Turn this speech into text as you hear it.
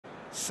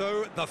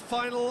So, the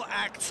final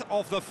act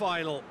of the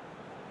final.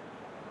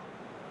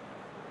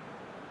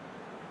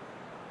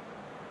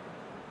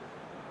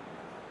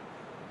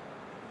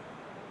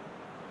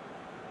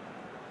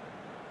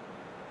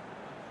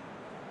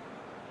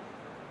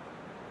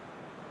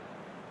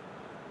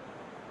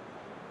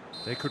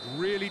 They could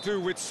really do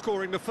with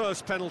scoring the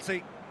first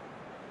penalty.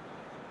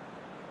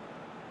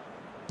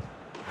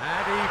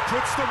 And he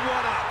puts them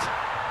one up.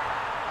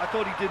 I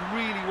thought he did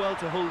really well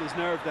to hold his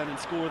nerve then and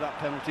score that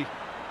penalty.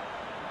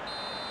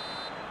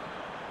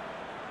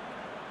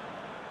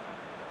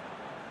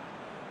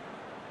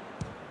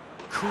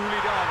 Coolly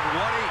done,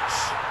 one each.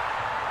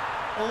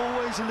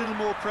 Always a little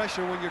more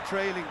pressure when you're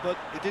trailing, but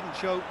it didn't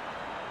show.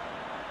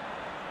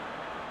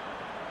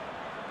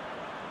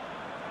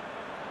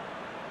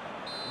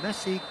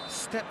 Messi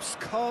steps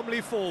calmly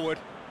forward.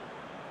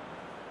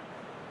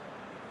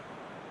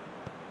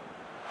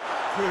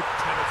 Good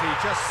penalty,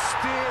 just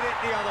steered it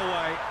the other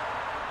way.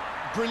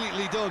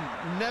 Brilliantly done.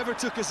 Never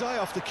took his eye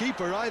off the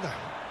keeper either.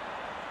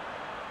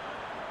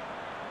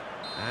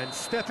 And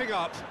stepping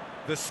up,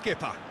 the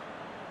skipper.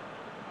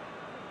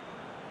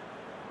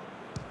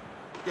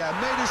 Yeah,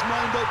 made his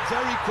mind up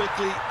very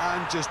quickly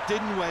and just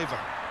didn't waver.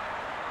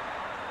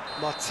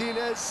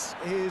 Martinez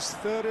is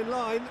third in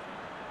line.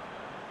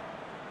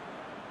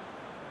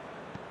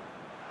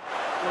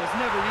 Well, it's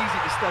never easy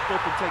to step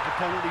up and take a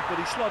penalty, but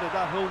he slotted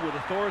that home with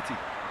authority.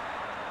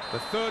 The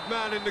third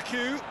man in the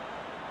queue.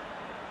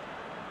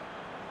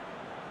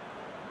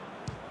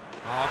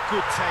 Oh,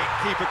 good take.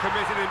 Keeper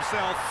committed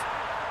himself.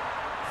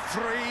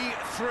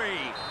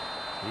 3-3.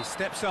 He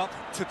steps up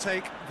to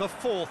take the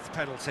fourth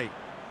penalty.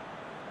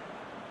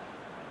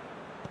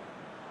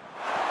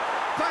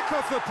 Back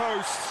off the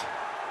post.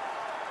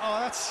 Oh,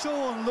 that's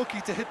so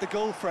unlucky to hit the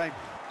goal frame.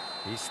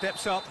 He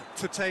steps up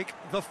to take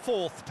the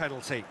fourth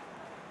penalty.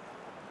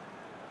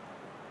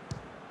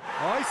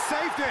 Oh, he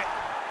saved it!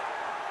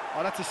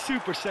 Oh, that's a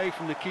super save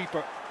from the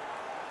keeper.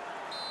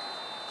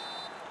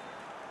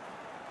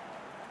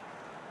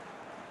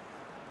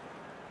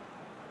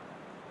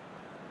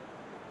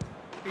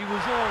 He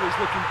was always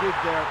looking good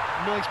there.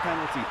 Nice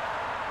penalty.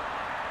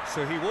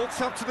 So he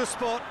walks up to the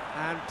spot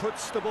and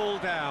puts the ball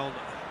down.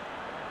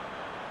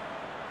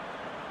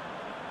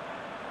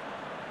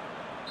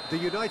 The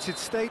United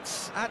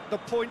States at the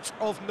point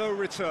of no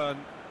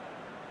return.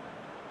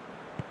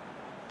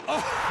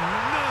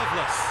 Oh,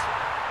 nerveless!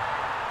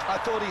 I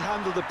thought he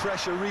handled the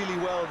pressure really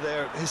well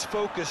there. His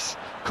focus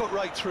cut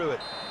right through it.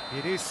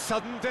 It is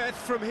sudden death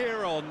from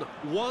here on.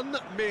 One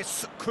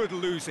miss could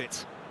lose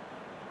it.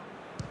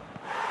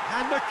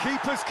 And the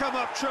keeper's come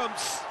up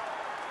trumps.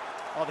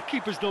 Oh, the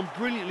keeper's done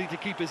brilliantly to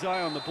keep his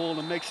eye on the ball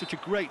and make such a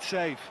great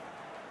save.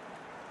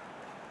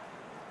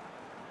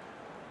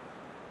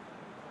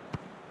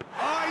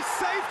 Oh, he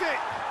saved it!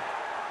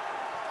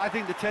 I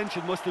think the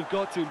tension must have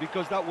got to him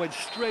because that went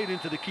straight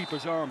into the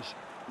keeper's arms.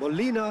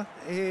 Molina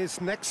is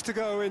next to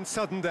go in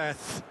sudden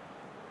death.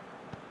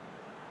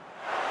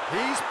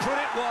 He's put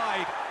it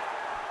wide.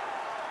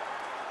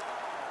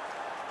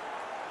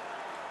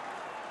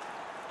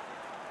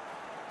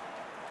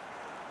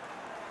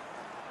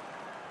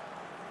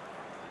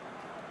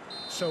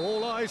 So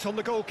all eyes on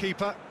the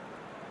goalkeeper.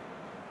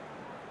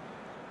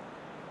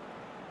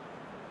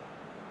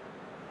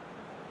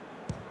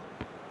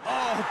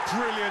 Oh,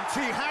 brilliant.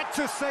 He had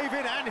to save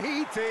it, and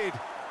he did.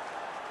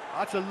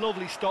 That's a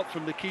lovely stop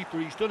from the keeper.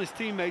 He's done his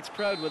teammates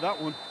proud with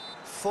that one.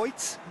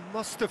 Foyt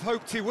must have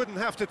hoped he wouldn't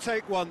have to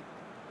take one.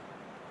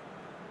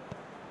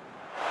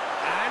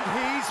 And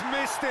he's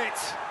missed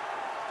it.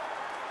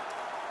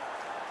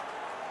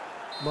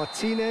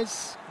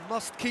 Martinez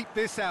must keep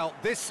this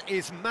out. This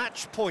is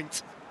match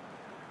point.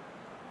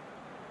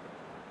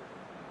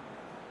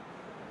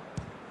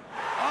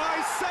 Oh,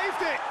 he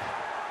saved it!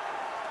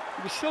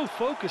 He was so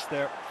focused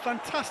there.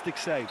 Fantastic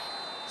save.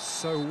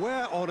 So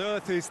where on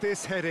earth is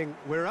this heading?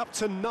 We're up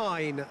to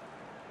 9.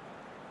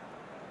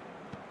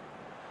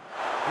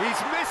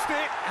 He's missed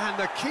it, and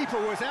the keeper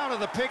was out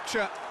of the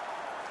picture.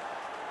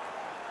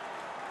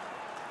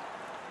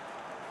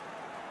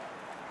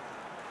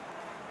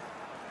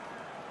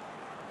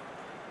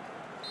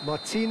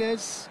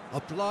 Martinez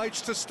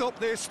obliged to stop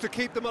this to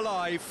keep them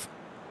alive.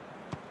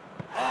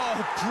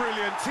 Oh,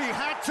 brilliant. He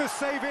had to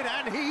save it,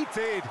 and he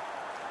did.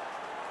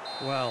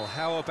 Well,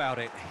 how about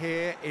it?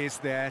 Here is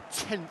their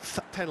 10th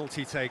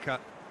penalty taker.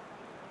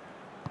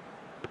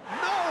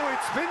 No,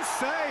 it's been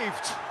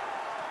saved!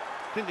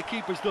 I think the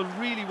keeper's done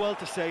really well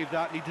to save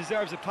that, and he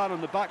deserves a pat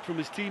on the back from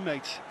his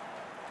teammates.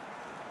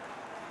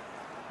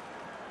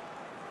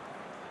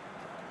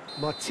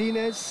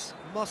 Martinez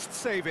must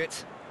save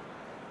it.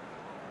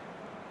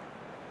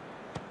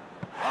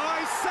 Oh,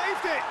 he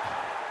saved it!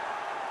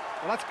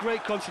 Well, that's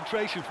great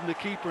concentration from the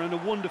keeper and a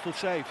wonderful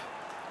save.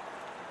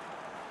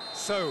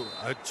 So,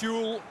 a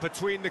duel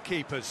between the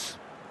keepers.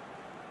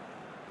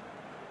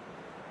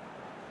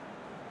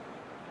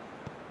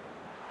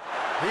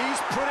 He's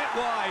put it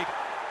wide.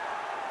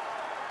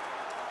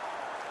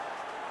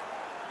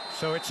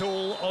 So it's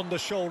all on the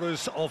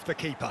shoulders of the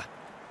keeper.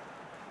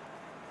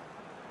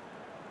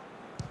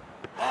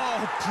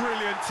 Oh,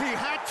 brilliant. He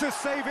had to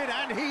save it,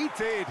 and he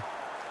did.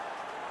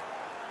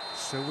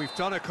 So we've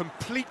done a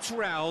complete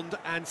round,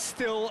 and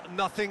still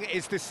nothing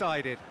is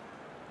decided.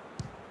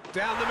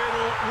 Down the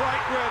middle,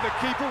 right where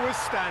the keeper was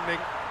standing.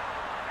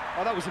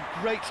 Oh, that was a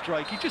great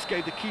strike. He just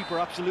gave the keeper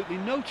absolutely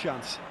no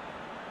chance.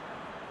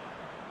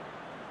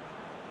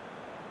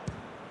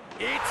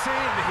 It's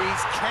in.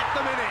 He's kept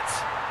them in it.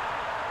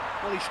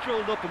 Well, he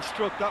strolled up and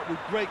struck that with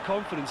great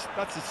confidence.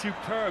 That's a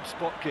superb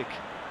spot kick.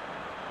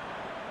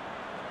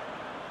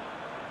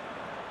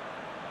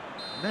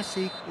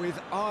 Messi with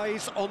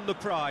eyes on the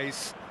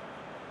prize.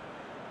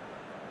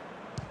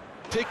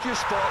 Pick your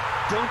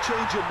spot, don't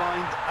change your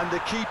mind, and the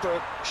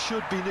keeper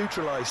should be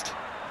neutralised.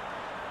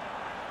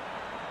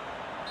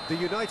 The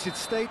United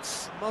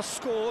States must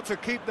score to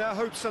keep their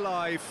hopes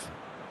alive.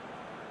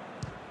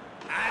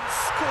 And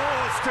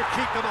scores to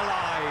keep them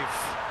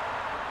alive.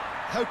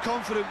 How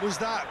confident was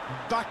that?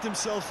 Backed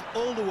himself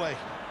all the way.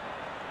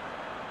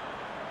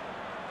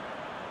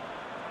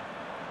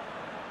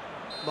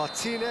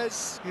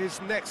 Martinez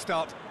is next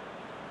up.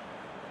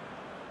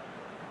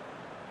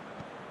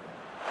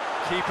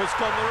 Keeper's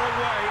gone the wrong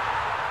way.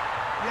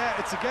 Yeah,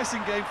 it's a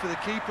guessing game for the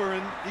keeper,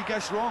 and he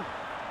guessed wrong.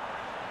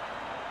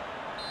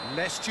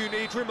 Lest you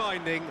need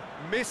reminding,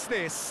 miss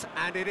this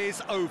and it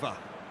is over.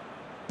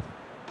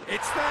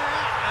 It's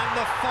there and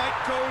the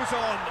fight goes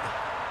on.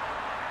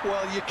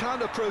 Well, you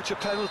can't approach a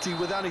penalty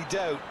with any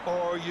doubt,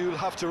 or you'll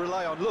have to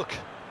rely on luck.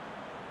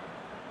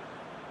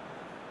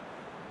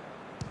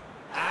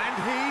 And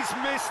he's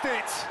missed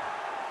it.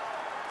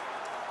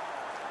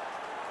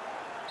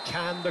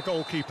 Can the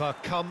goalkeeper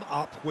come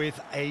up with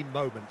a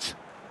moment?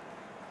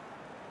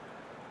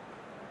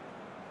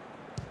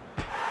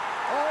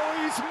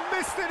 Oh, he's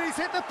missed it, he's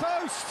hit the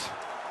post!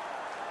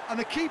 And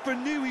the keeper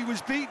knew he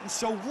was beaten,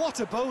 so what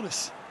a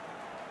bonus.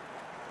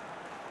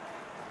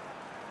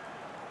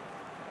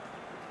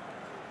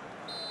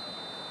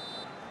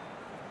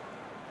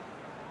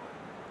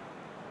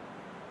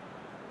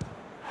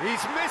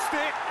 He's missed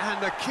it,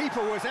 and the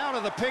keeper was out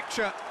of the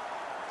picture.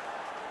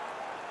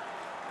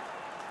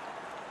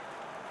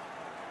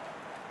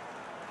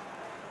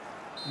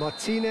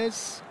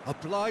 Martinez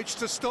obliged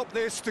to stop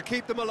this to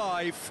keep them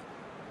alive.